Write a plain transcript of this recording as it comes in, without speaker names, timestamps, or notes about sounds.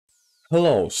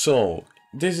Hello, so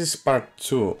this is part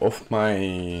 2 of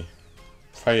my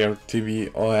Fire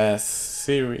TV OS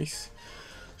series.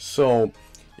 So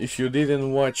if you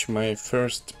didn't watch my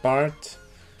first part,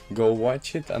 go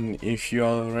watch it, and if you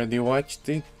already watched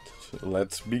it,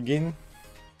 let's begin.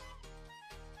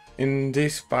 In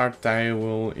this part I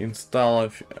will install a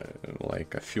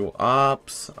few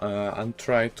apps and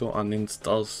try to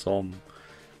uninstall some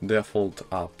default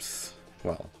apps,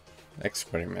 well,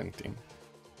 experimenting.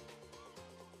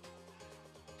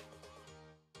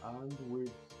 And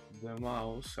with the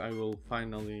mouse I will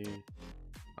finally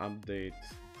update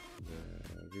the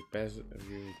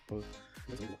repository.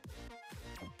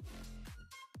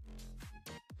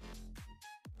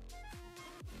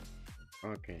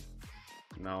 Okay,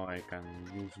 now I can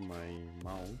use my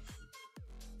mouse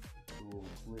to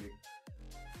click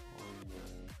on the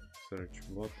search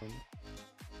button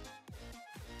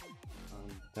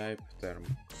and type Termux.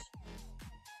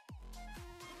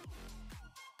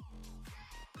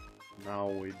 Now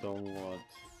we download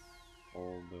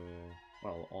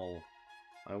all.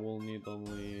 I will need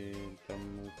only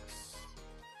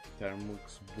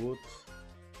Termux boot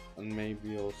and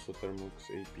maybe also Termux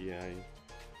API,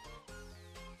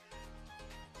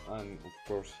 and of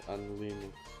course and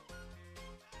Linux.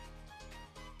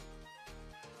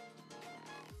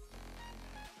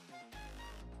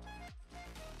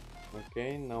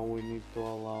 Okay, now we need to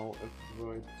allow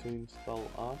F-Droid to install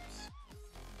apps.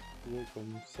 Click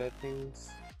on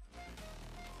settings,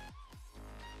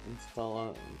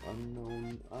 install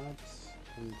unknown apps,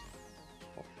 and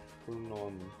turn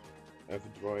on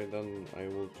F-Droid, and I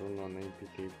will turn on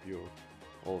APK Pure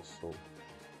also.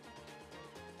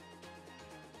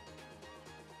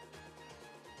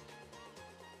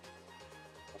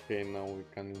 Okay, now we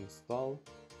can install.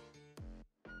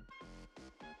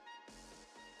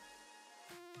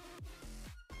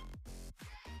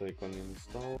 Click on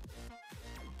install.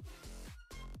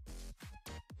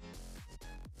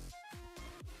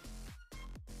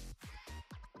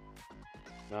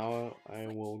 Now I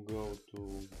will go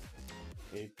to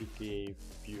APK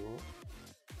Pure.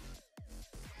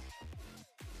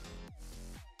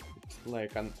 It's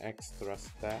like an extra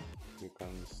step, you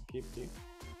can skip it.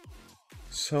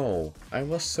 So I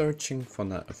was searching for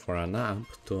an app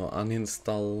to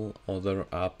uninstall other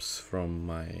apps from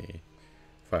my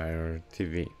Fire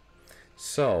TV.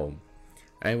 So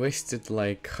I wasted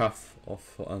like half of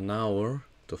an hour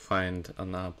to find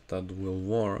an app that will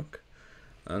work,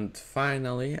 and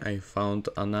finally I found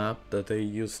an app that I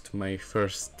used my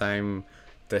first time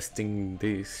testing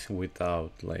this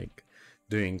without like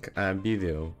doing a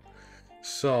video.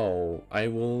 So I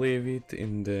will leave it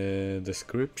in the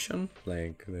description,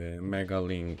 like the mega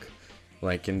link,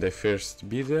 like in the first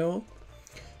video.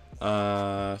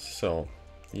 So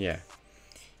yeah,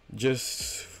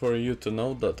 just for you to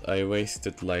know that I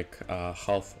wasted like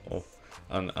half of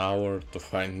an hour to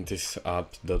find this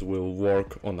app that will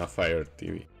work on a Fire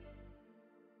TV.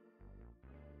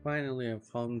 Finally I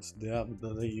found the app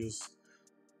that I used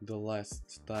the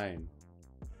last time.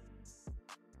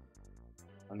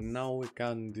 And now we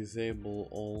can disable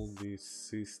all these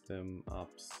system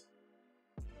apps.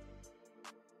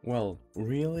 Well,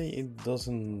 really it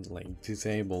doesn't like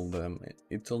disable them,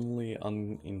 it only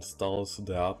uninstalls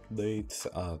the updates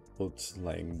and puts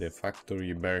like the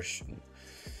factory version.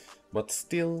 But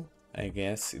still, I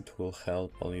guess it will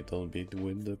help a little bit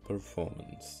with the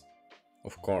performance.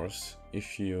 Of course,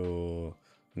 if you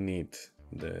need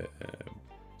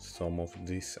some of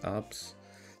these apps,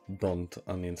 don't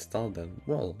uninstall them.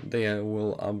 Well, they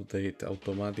will update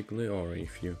automatically, or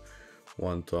if you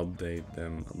want to update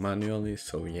them manually,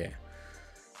 so yeah,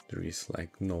 there is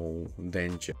like no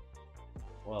danger.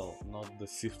 Well, not the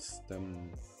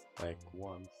system like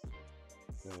ones,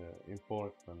 the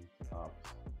important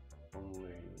apps,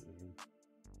 only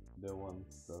the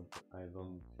ones that I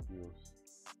don't use.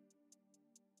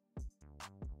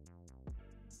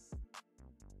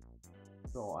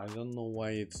 So I don't know why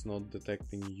it's not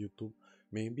detecting YouTube.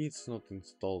 Maybe it's not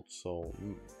installed, so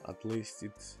at least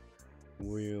it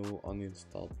will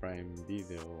uninstall Prime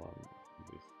Video on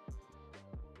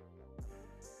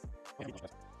this.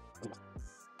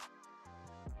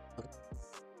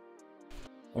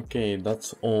 Okay,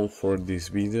 that's all for this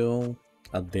video.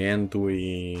 At the end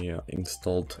we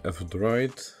installed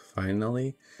F-Droid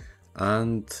finally,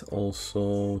 and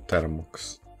also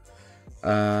Termux.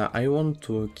 I want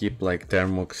to keep like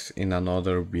Termux in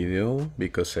another video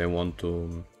because I want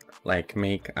to like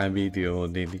make a video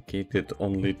dedicated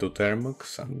only to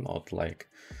Termux and not like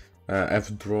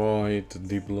F-Droid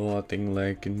debloating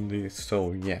like in this.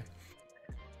 So yeah,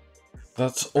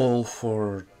 that's all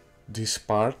for this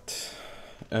part.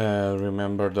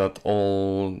 remember that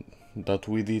all that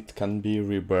we did can be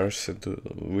reversed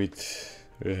with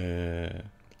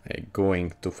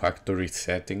going to factory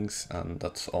settings, and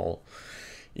that's all.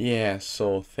 Yeah,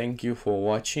 so thank you for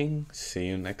watching. See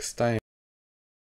you next time.